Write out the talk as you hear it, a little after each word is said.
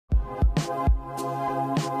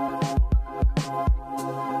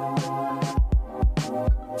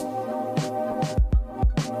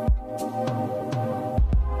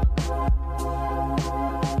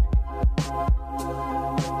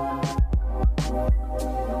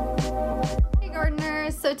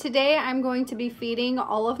So today I'm going to be feeding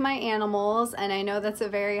all of my animals, and I know that's a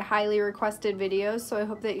very highly requested video, so I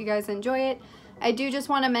hope that you guys enjoy it. I do just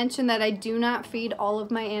want to mention that I do not feed all of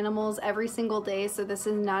my animals every single day, so this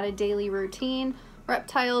is not a daily routine.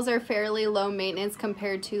 Reptiles are fairly low maintenance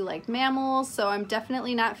compared to like mammals, so I'm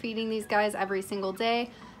definitely not feeding these guys every single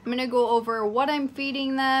day. I'm going to go over what I'm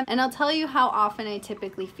feeding them, and I'll tell you how often I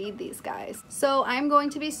typically feed these guys. So I'm going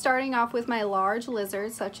to be starting off with my large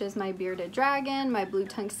lizards, such as my bearded dragon, my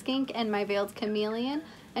blue-tongued skink, and my veiled chameleon,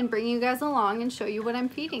 and bring you guys along and show you what I'm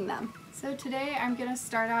feeding them. So today I'm going to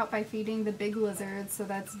start out by feeding the big lizards. So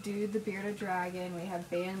that's Dude the bearded dragon, we have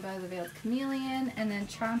Bamba the veiled chameleon, and then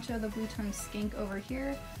Chancho the blue-tongued skink over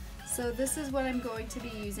here. So this is what I'm going to be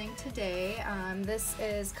using today. This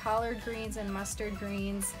is collard greens and mustard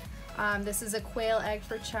greens. This is a quail egg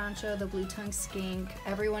for Chancho, the blue-tongued skink.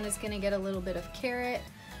 Everyone is going to get a little bit of carrot.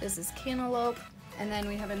 This is cantaloupe. And then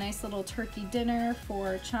we have a nice little turkey dinner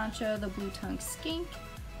for Chancho, the blue-tongued skink.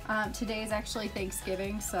 Today is actually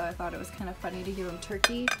Thanksgiving, so I thought it was kind of funny to give him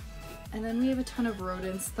turkey. And then we have a ton of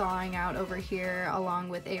rodents thawing out over here along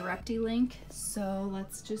with a Reptilink. So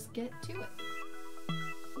let's just get to it.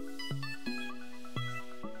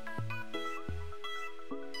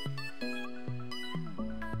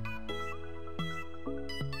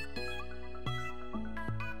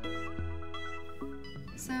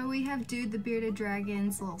 So we have Dude the bearded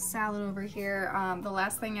dragon's little salad over here. The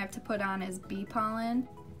last thing I have to put on is bee pollen.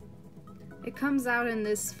 It comes out in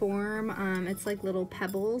this form. It's like little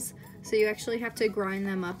pebbles. So you actually have to grind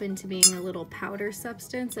them up into being a little powder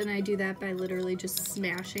substance, and I do that by literally just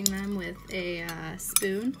smashing them with a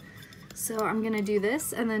spoon. So I'm gonna do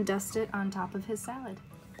this and then dust it on top of his salad.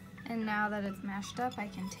 And now that it's mashed up, I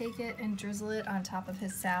can take it and drizzle it on top of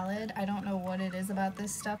his salad. I don't know what it is about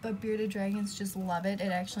this stuff, but bearded dragons just love it.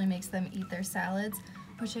 It actually makes them eat their salads,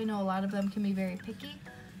 which I know a lot of them can be very picky.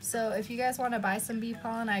 So if you guys want to buy some bee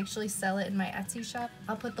pollen, I actually sell it in my Etsy shop.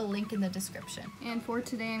 I'll put the link in the description. And for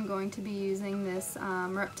today, I'm going to be using this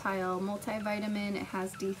Reptile multivitamin. It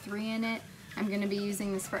has D3 in it. I'm going to be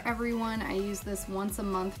using this for everyone. I use this once a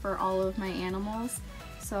month for all of my animals.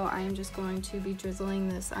 So I am just going to be drizzling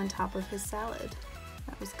this on top of his salad.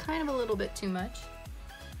 That was kind of a little bit too much,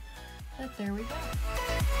 but there we go.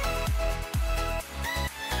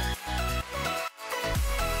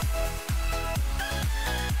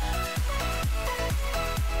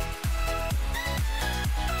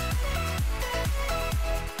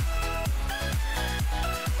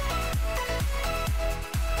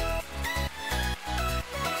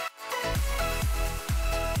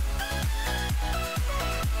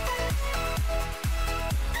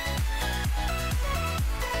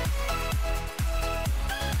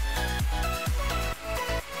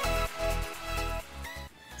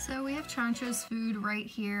 So we have Chancho's food right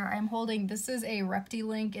here. I'm holding, this is a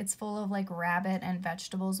Reptilink. It's full of like rabbit and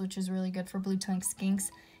vegetables, which is really good for blue-tongued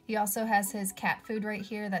skinks. He also has his cat food right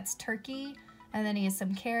here. That's turkey. And then he has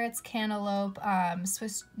some carrots, cantaloupe,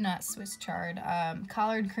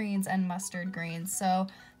 collard greens, and mustard greens. So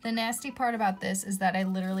the nasty part about this is that I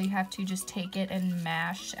literally have to just take it and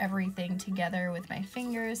mash everything together with my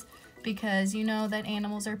fingers, because you know that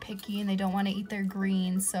animals are picky and they don't want to eat their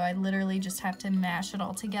greens, so I literally just have to mash it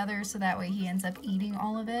all together so that way he ends up eating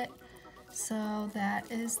all of it. So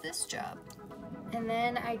that is this job. And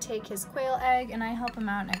then I take his quail egg and I help him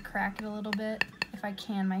out and I crack it a little bit. If I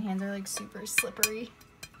can, my hands are like super slippery.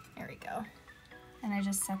 There we go. And I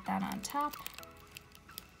just set that on top.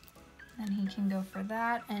 And he can go for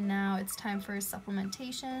that. And now it's time for his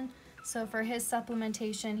supplementation. So for his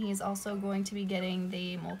supplementation, he's also going to be getting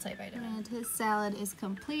the multivitamin. And his salad is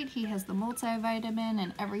complete. He has the multivitamin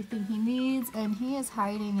and everything he needs, and he is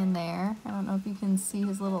hiding in there. I don't know if you can see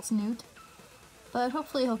his little snoot, but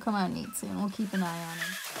hopefully he'll come out and eat soon. We'll keep an eye on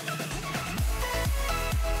him.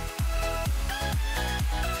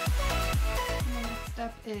 And the next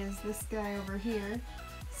up is this guy over here.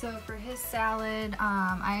 So for his salad,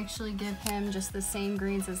 I actually give him just the same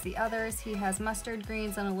greens as the others. He has mustard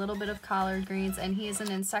greens and a little bit of collard greens, and he is an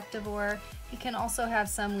insectivore. He can also have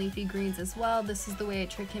some leafy greens as well. This is the way I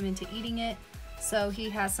trick him into eating it. So he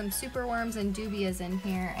has some superworms and dubias in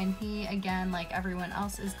here, and he, again, like everyone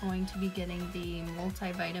else, is going to be getting the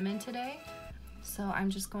multivitamin today. So I'm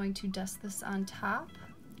just going to dust this on top,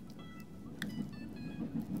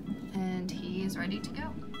 and he is ready to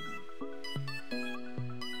go.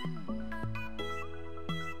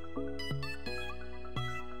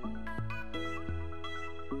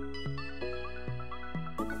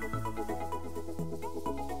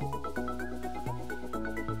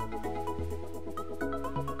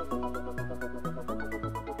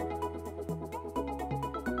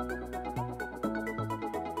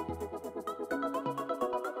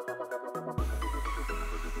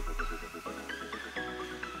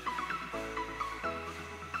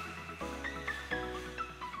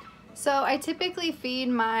 So I typically feed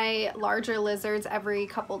my larger lizards every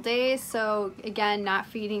couple days, so again, not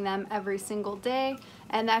feeding them every single day,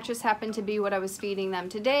 and that just happened to be what I was feeding them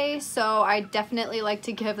today. So I definitely like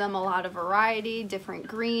to give them a lot of variety, different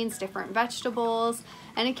greens, different vegetables,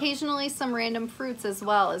 and occasionally some random fruits as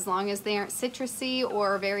well, as long as they aren't citrusy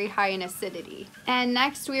or very high in acidity. And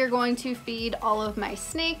next we are going to feed all of my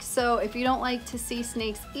snakes. So if you don't like to see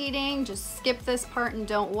snakes eating, just skip this part and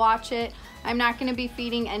don't watch it. I'm not going to be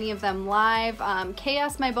feeding any of them live.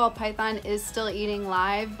 Chaos, my ball python, is still eating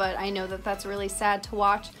live, but I know that that's really sad to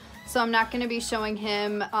watch. So I'm not going to be showing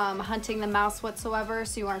him hunting the mouse whatsoever,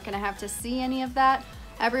 so you aren't going to have to see any of that.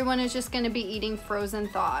 Everyone is just going to be eating frozen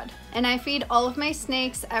thawed. And I feed all of my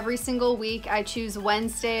snakes every single week. I choose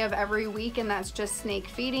Wednesday of every week, and that's just snake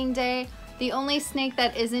feeding day. The only snake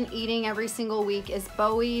that isn't eating every single week is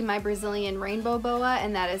Bowie, my Brazilian rainbow boa,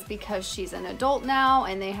 and that is because she's an adult now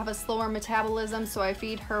and they have a slower metabolism, so I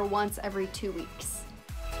feed her once every 2 weeks.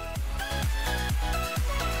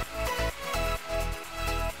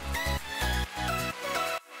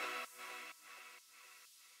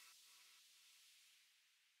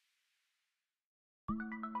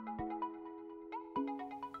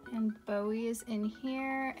 And Bowie is in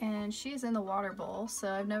here, and she's in the water bowl,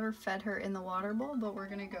 so I've never fed her in the water bowl, but we're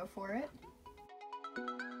gonna go for it.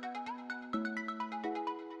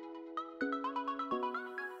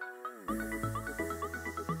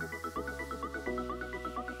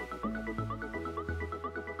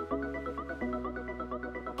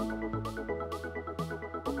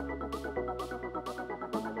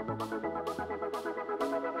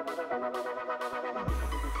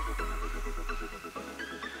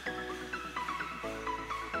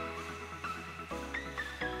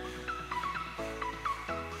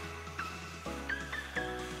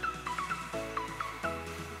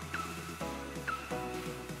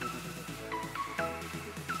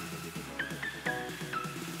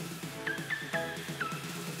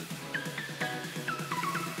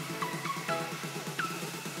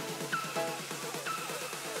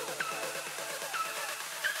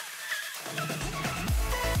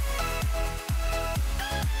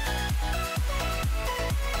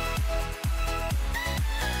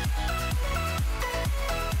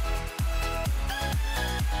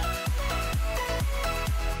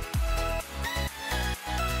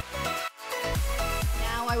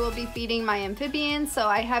 I will be feeding my amphibians, so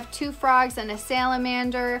I have 2 frogs and a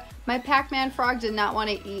salamander. My Pac-Man frog did not want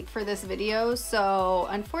to eat for this video, so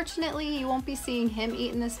unfortunately you won't be seeing him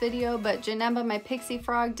eat in this video, but Janemba, my pixie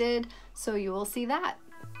frog, did, so you will see that.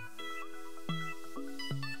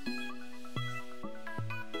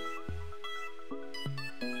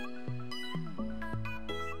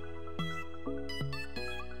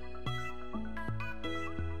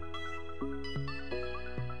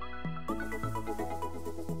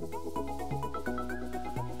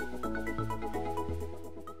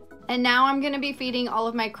 And now I'm going to be feeding all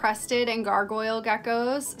of my crested and gargoyle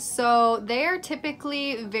geckos. So they are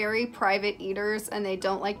typically very private eaters and they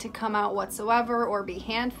don't like to come out whatsoever or be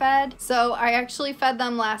hand fed. So I actually fed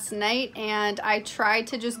them last night and I tried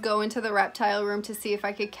to just go into the reptile room to see if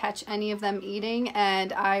I could catch any of them eating,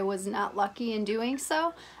 and I was not lucky in doing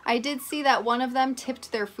so. I did see that one of them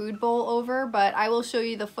tipped their food bowl over, but I will show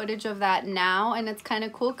you the footage of that now, and it's kind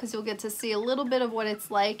of cool because you'll get to see a little bit of what it's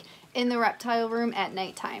like in the reptile room at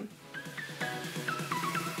nighttime.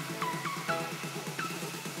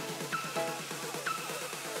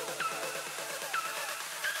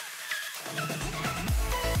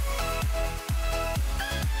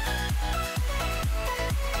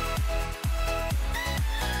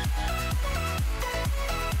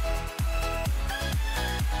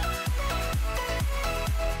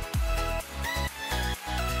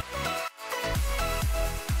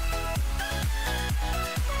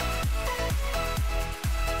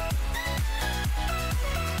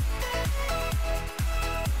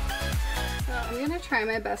 I'm gonna try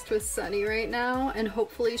my best with Sunny right now, and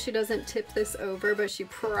hopefully she doesn't tip this over, but she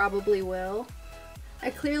probably will. I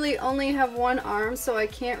clearly only have one arm, so I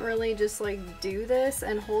can't really just like do this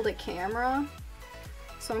and hold a camera.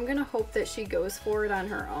 So I'm gonna hope that she goes for it on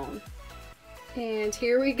her own. And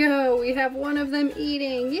here we go, we have one of them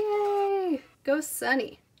eating, yay! Go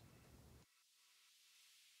Sunny.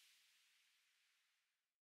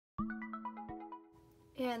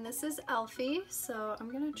 And this is Elfie, so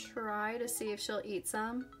I'm gonna try to see if she'll eat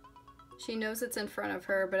some. She knows it's in front of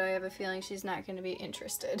her, but I have a feeling she's not gonna be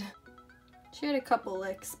interested. She had a couple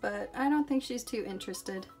licks, but I don't think she's too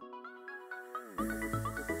interested.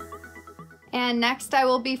 And next I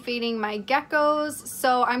will be feeding my geckos.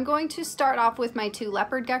 So I'm going to start off with my 2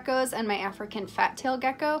 leopard geckos and my African fat tail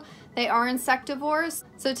gecko. They are insectivores,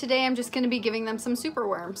 so today I'm just going to be giving them some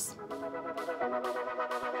superworms.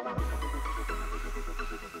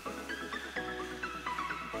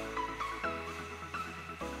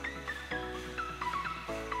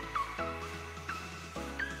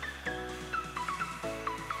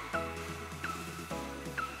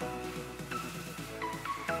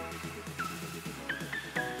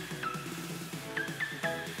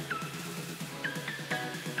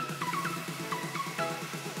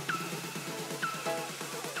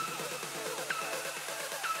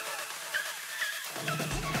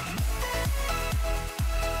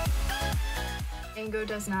 Mango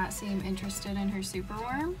does not seem interested in her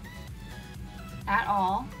superworm at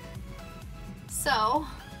all. So,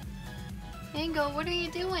 Mango, what are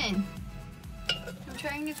you doing? I'm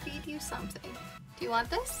trying to feed you something. Do you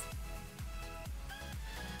want this?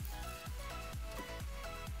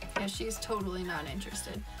 Yeah, she's totally not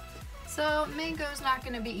interested. So Mango's not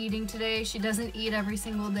going to be eating today. She doesn't eat every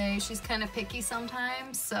single day. She's kind of picky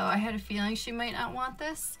sometimes, so I had a feeling she might not want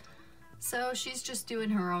this. So she's just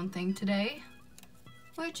doing her own thing today,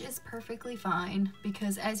 which is perfectly fine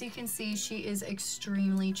because as you can see, she is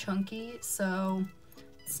extremely chunky, so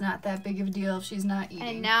it's not that big of a deal if she's not eating.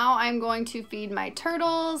 And now I'm going to feed my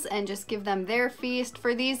turtles and just give them their feast.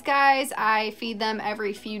 For these guys, I feed them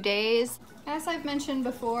every few days. As I've mentioned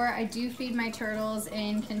before, I do feed my turtles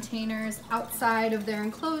in containers outside of their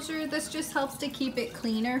enclosure. This just helps to keep it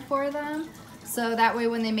cleaner for them. So that way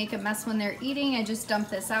when they make a mess when they're eating, I just dump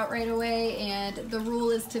this out right away. And the rule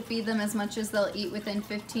is to feed them as much as they'll eat within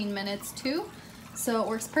 15 minutes too. So it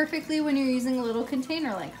works perfectly when you're using a little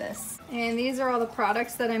container like this. And these are all the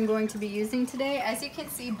products that I'm going to be using today. As you can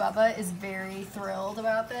see, Bubba is very thrilled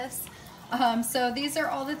about this. So these are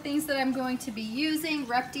all the things that I'm going to be using.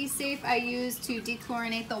 ReptiSafe I use to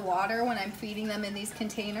dechlorinate the water when I'm feeding them in these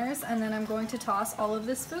containers. And then I'm going to toss all of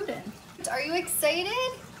this food in. Are you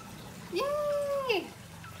excited? Yay!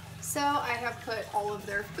 So I have put all of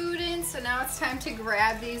their food in, so now it's time to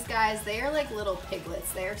grab these guys. They are like little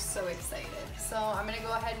piglets. They are so excited. So I'm gonna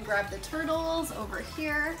go ahead and grab the turtles over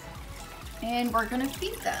here and we're gonna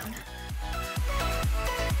feed them.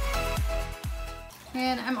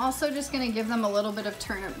 And I'm also just gonna give them a little bit of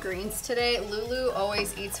turnip greens today. Lulu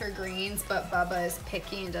always eats her greens, but Bubba is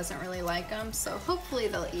picky and doesn't really like them, so hopefully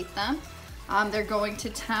they'll eat them. They're going to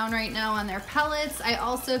town right now on their pellets. I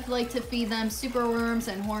also like to feed them superworms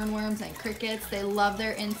and hornworms and crickets. They love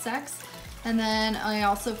their insects. And then I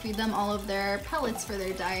also feed them all of their pellets for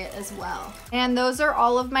their diet as well. And those are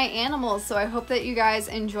all of my animals, so I hope that you guys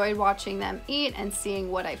enjoyed watching them eat and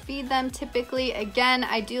seeing what I feed them typically. Again,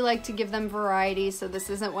 I do like to give them variety, so this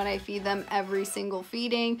isn't what I feed them every single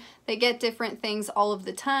feeding. They get different things all of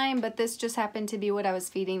the time, but this just happened to be what I was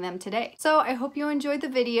feeding them today. So I hope you enjoyed the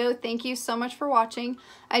video. Thank you so much for watching.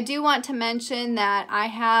 I do want to mention that I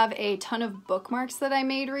have a ton of bookmarks that I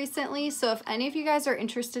made recently, so if any of you guys are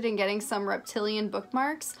interested in getting some reptilian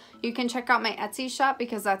bookmarks, you can check out my Etsy shop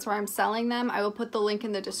because that's where I'm selling them. I will put the link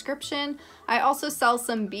in the description. I also sell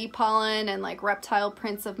some bee pollen and like reptile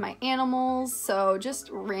prints of my animals, so just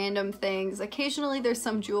random things. Occasionally there's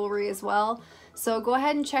some jewelry as well. So go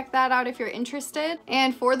ahead and check that out if you're interested.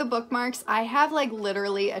 And for the bookmarks, I have like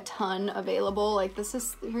literally a ton available. Like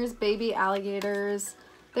here's baby alligators.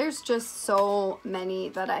 There's just so many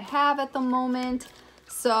that I have at the moment.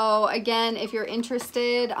 So again, if you're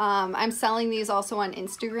interested, I'm selling these also on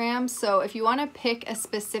Instagram. So if you want to pick a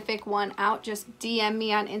specific one out, just DM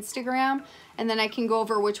me on Instagram and then I can go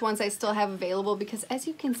over which ones I still have available, because as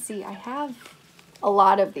you can see, I have a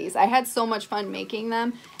lot of these. I had so much fun making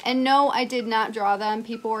them. And no, I did not draw them.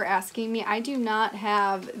 People were asking me. I do not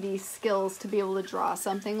have the skills to be able to draw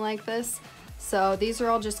something like this. So these are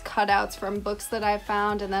all just cutouts from books that I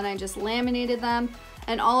found, and then I just laminated them.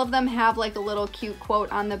 And all of them have like a little cute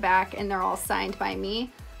quote on the back, and they're all signed by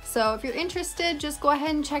me. So if you're interested, just go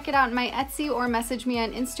ahead and check it out in my Etsy or message me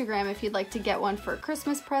on Instagram if you'd like to get one for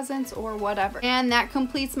Christmas presents or whatever. And that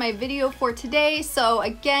completes my video for today. So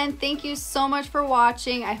again, thank you so much for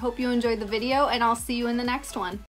watching. I hope you enjoyed the video, and I'll see you in the next one.